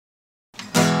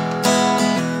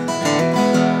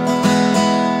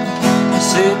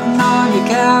on your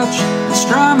couch and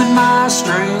strumming my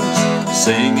strings,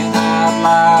 singing out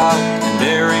loud, and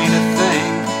there ain't a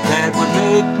thing that would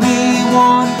make me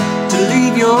want to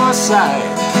leave your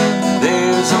side.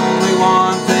 There's only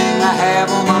one thing I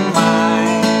have on my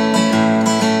mind.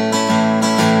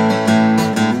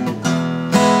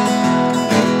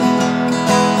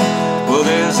 Well,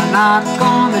 there's a knock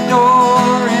on the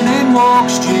door and in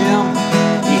walks Jim.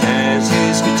 He has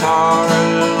his guitar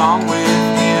along with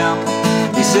him.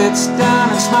 He sits down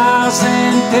and smiles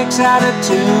and picks out a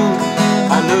tune.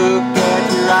 I look at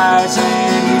your eyes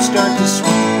and you start to swoon.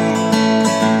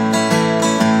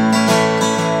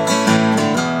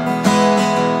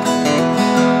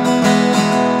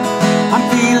 I'm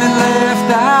feeling left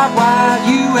out while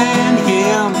you and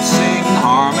him sing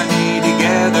harmony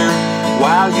together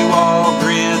while you all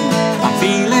grin. I'm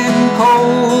feeling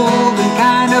cold and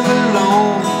kind of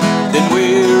alone. Then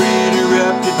we're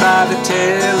interrupted by the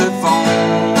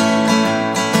telephone.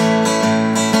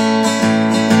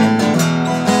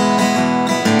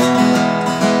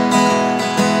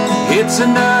 It's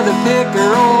another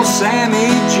picker, old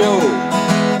Sammy Joe.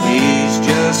 He's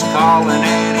just calling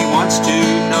and he wants to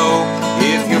know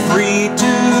if you're free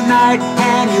tonight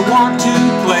and you want to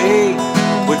play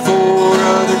with 4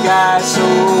 other guys. So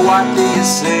what do you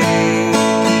say?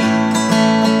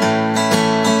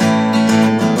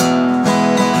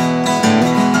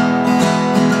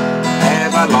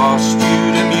 Have I lost you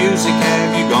to music?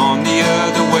 Have you gone the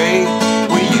other way?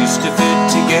 We used to fit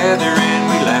together and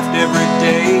we laughed every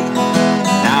day.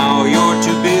 Now you're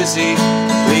too busy,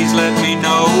 please let me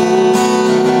know.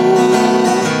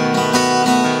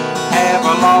 Have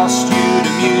I lost you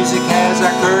to music? Has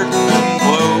our curtain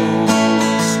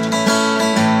closed?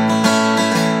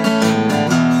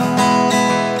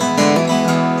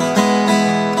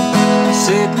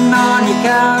 Sitting on your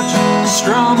couch,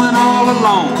 strumming all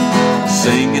alone,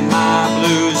 singing my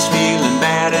blues, feeling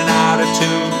bad and out of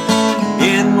tune.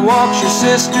 In walks your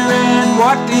sister and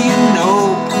what do you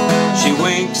know? She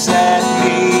winks at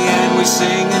me and we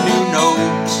sing a new